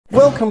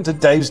Welcome to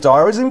Dave's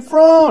Diaries in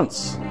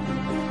France.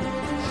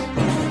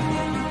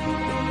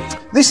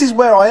 This is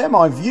where I air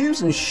my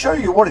views and show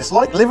you what it's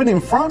like living in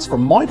France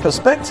from my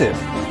perspective.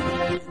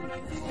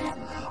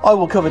 I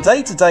will cover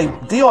day-to-day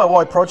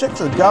DIY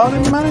projects and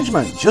garden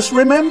management. Just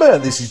remember,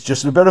 this is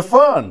just a bit of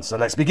fun, so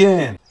let's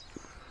begin.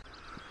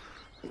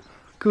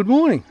 Good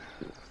morning.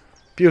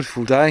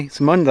 Beautiful day. It's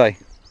Monday.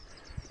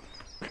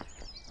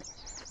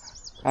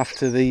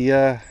 After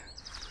the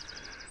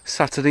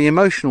Saturday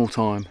emotional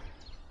time.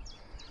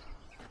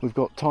 We've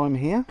got time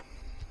here.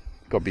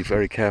 Got to be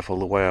very careful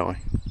the way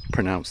I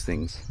pronounce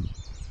things.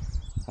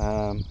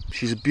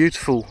 She's a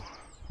beautiful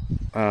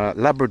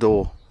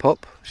Labrador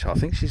pup. I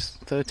think she's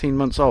 13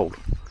 months old.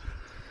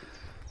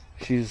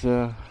 She's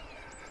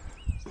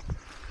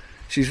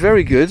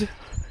very good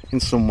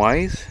in some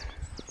ways.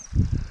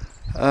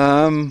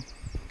 Not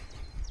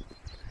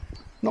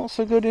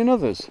so good in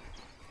others.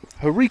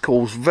 Her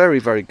recall's very,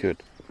 very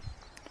good.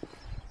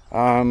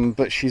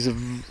 But she's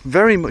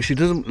she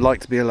doesn't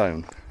like to be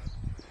alone.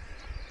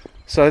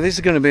 So this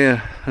is going to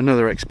be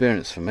another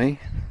experience for me.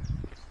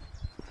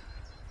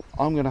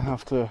 I'm going to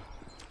have to...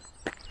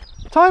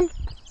 Time!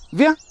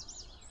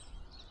 Viens!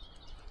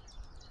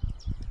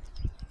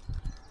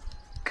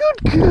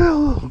 Good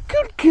girl!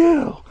 Good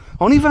girl!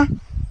 On y va!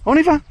 On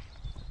y va!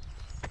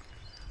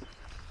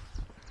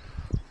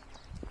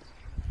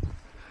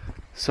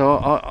 So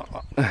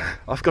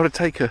I've got to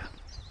take her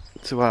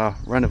to our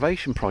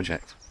renovation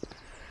project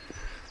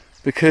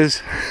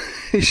because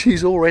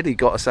she's already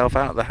got herself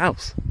out of the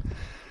house.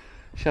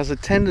 She has a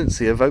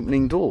tendency of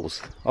opening doors.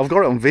 I've got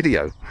it on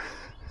video.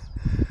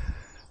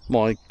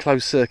 My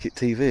closed circuit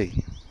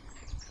TV.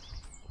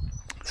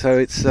 So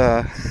it's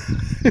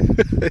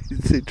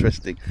it's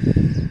interesting.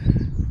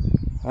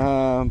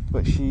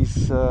 But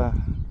she's I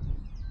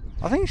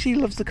think she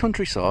loves the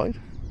countryside.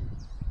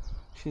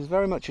 She's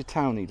very much a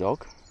towny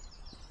dog.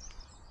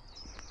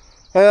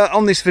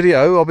 On this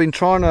video I've been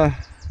trying to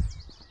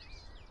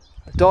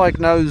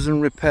diagnose and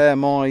repair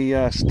my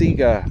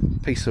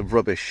Stiga piece of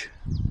rubbish.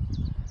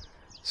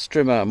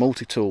 Strimmer,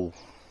 multi-tool,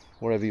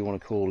 whatever you want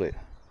to call it.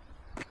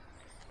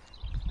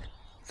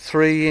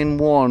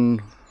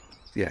 3-in-1,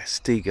 yeah,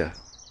 Stiga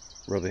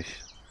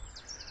rubbish.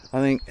 I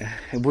think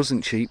it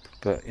wasn't cheap,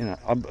 but you know,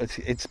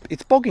 it's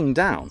bogging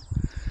down.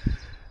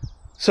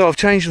 So I've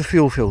changed the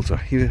fuel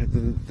filter.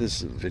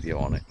 There's a video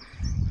on it.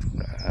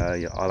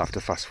 Yeah, I'll have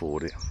to fast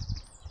forward it.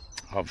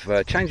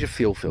 I've changed the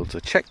fuel filter,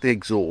 checked the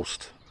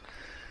exhaust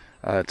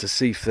to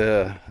see if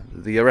the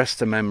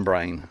arrestor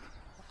membrane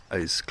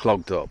is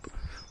clogged up.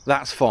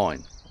 That's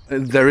fine.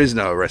 There is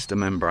no arrestor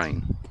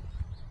membrane.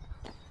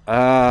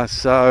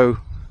 So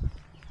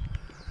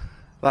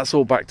that's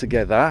all back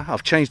together.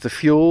 I've changed the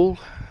fuel,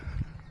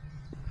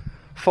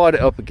 fired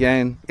it up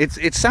again.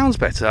 It sounds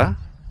better,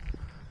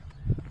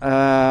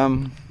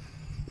 but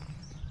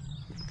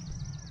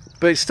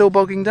it's still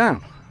bogging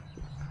down.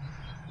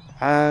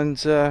 And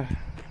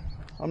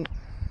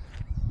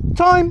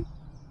time,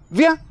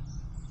 viens.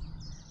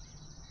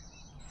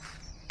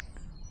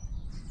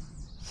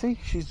 See,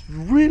 she's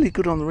really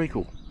good on the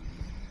recall.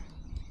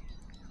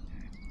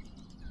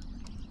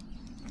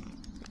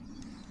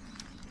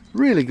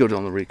 Really good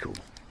on the recall.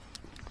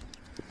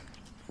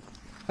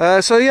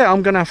 So yeah,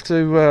 I'm going to have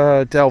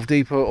to delve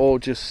deeper, or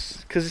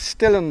just, because it's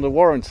still under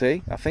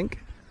warranty, I think.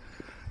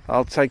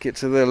 I'll take it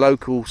to the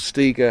local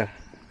Stiga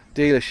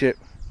dealership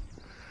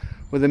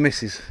with the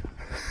missus.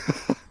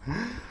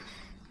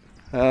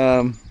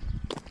 And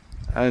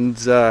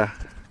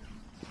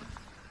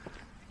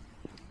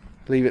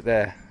leave it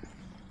there.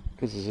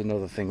 Because there's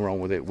another thing wrong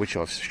with it, which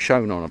I've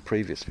shown on a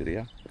previous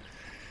video.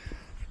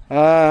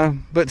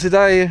 But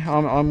today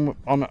I'm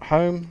at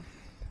home.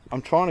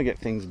 I'm trying to get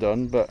things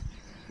done, but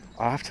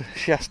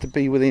she has to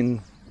be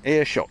within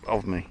earshot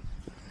of me.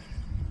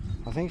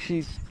 I think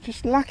she's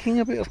just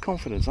lacking a bit of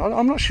confidence.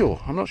 I'm not sure.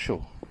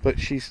 But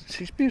she's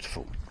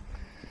beautiful.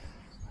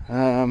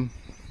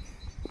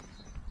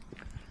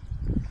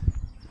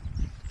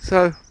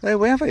 So there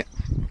we have it.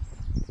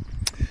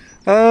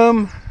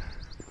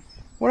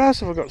 What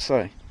else have I got to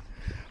say?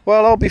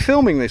 Well, I'll be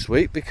filming this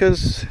week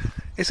because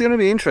it's going to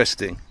be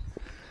interesting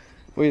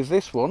with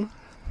this one,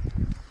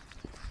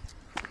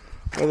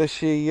 whether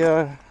she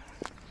is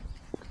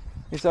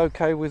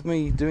okay with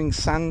me doing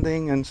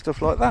sanding and stuff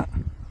like that.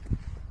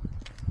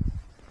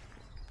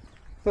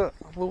 But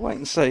we'll wait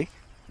and see.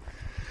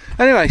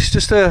 Anyway, it's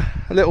just a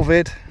little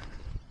vid.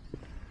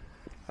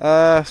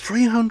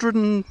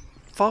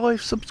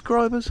 305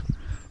 subscribers.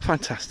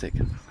 Fantastic.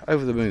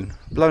 Over the moon.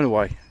 Blown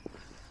away.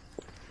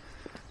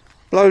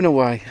 Blown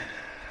away.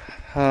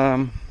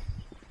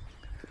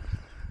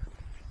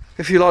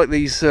 If you like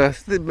these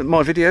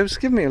my videos,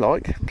 give me a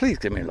like. Please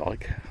give me a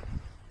like.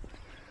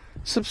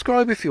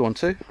 Subscribe if you want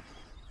to.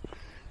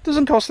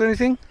 Doesn't cost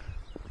anything.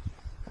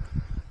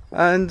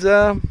 And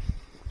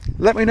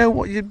let me know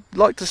what you'd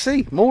like to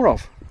see more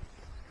of.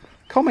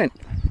 Comment.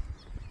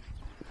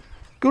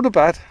 Good or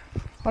bad,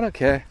 I don't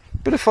care.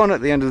 Bit of fun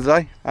at the end of the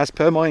day, as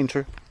per my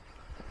intro.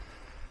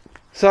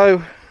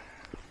 So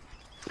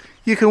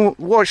you can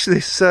watch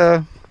this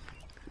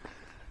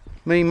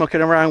me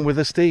mucking around with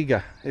a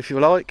Stiga, if you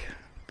like,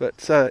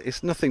 but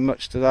it's nothing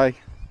much today,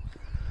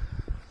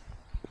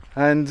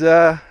 and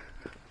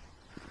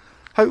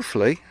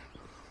hopefully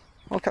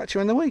I'll catch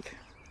you in the week.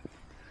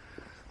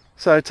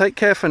 So take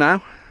care for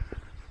now,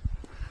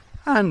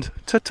 and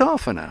ta-ta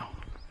for now.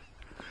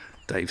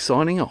 Dave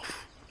signing off.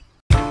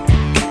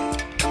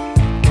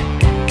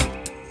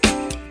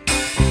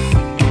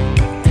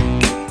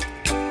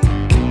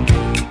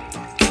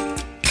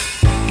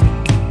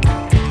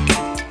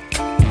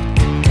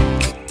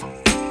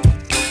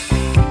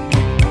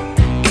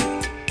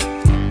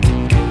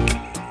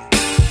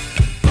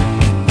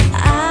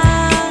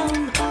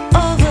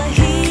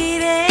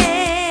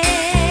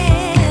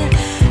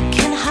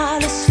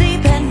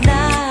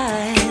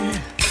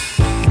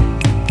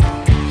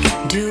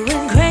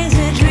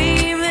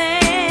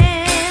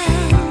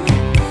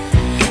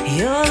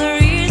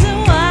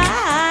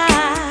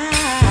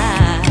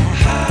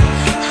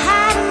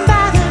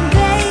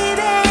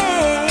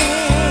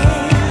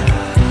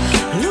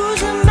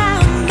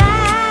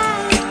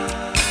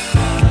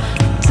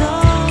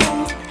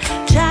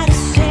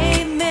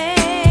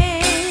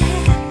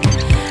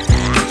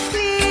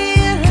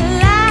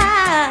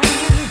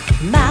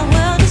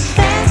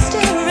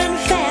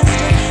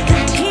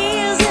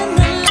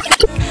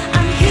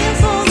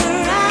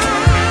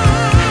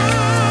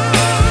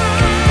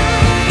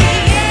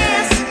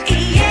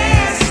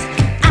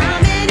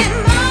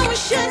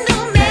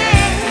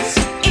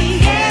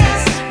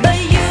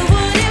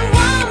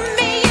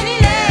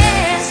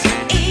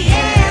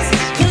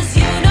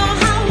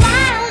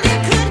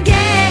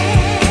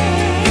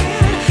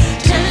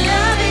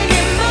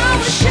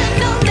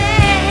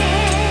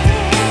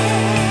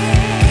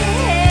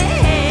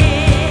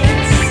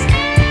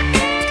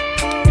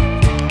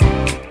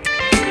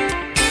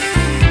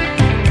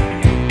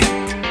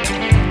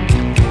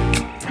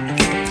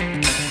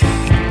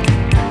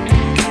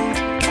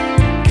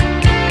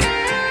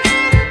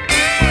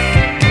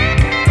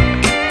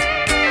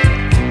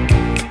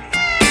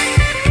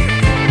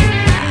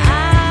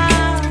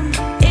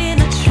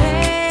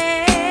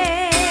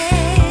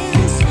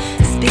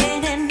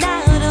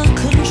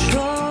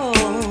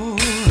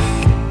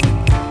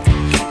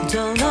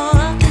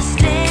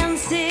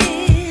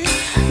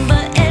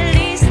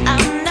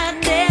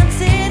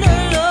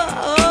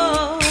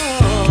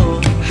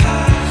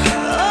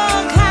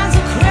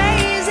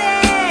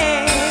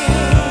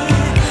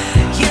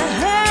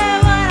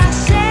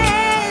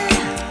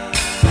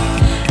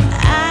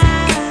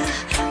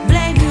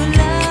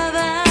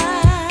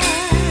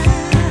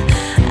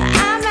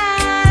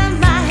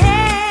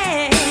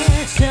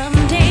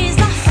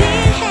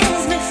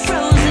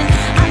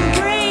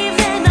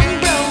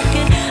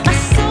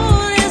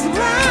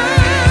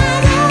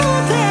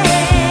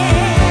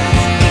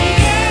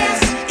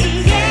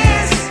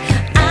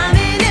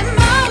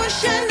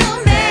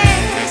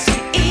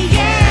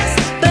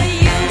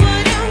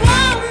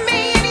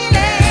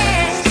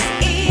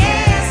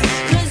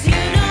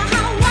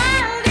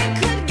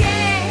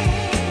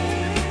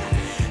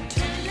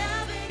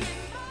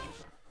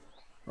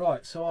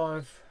 Right, so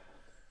I've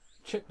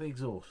checked the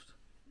exhaust.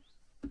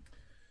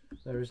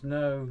 There is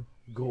no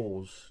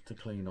gauze to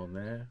clean on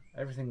there.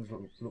 Everything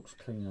looks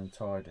clean and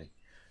tidy.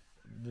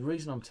 The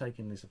reason I'm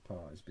taking this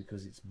apart is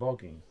because it's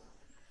bogging.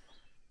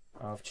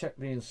 I've checked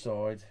the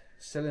inside.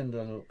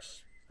 Cylinder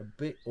looks a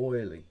bit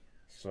oily,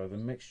 so the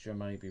mixture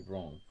may be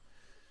wrong.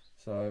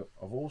 So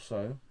I've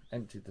also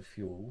emptied the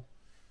fuel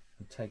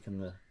and taken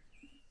the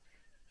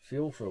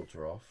fuel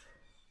filter off,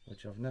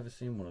 which I've never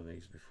seen one of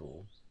these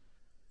before.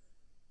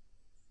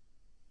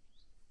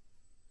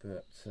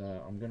 But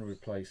I'm going to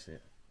replace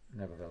it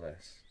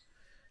nevertheless.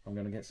 I'm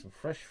going to get some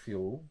fresh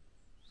fuel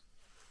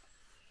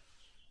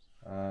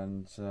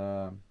and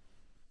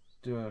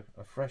do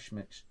a fresh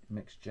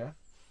mixture,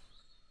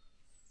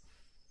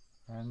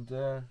 and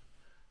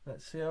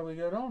let's see how we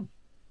get on.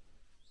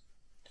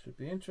 Should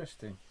be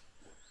interesting.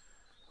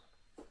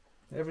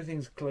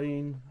 Everything's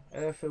clean,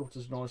 air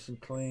filter's nice and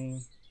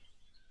clean,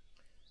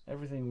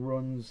 everything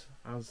runs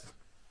as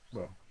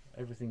well,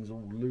 everything's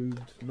all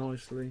lubed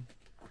nicely.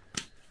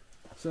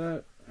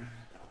 So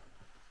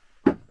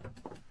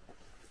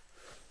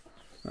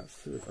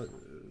that's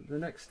the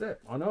next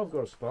step. I know I've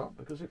got a spark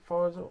because it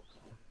fires up.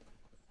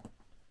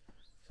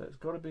 So it's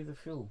got to be the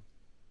fuel.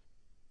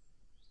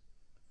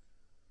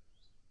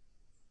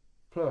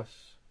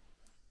 Plus,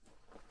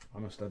 I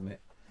must admit,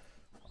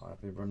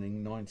 I've been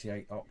running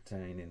 98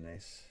 octane in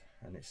this,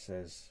 and it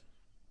says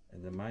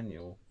in the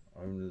manual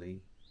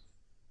only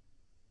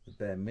the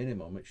bare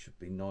minimum it should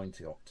be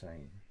 90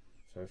 octane.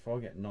 So if I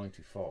get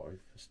 95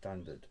 for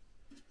standard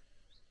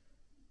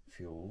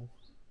fuel,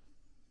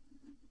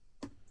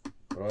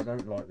 but I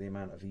don't like the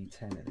amount of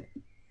E10 in it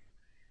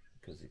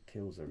because it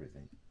kills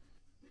everything.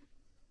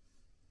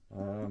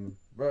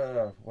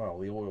 Well,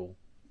 the oil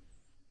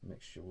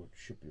mixture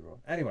should be right.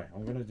 Anyway,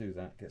 I'm going to do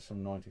that, get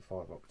some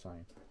 95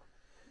 octane,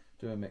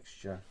 do a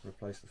mixture,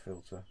 replace the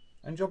filter,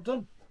 and job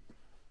done.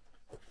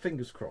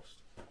 Fingers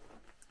crossed.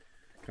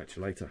 Catch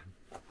you later.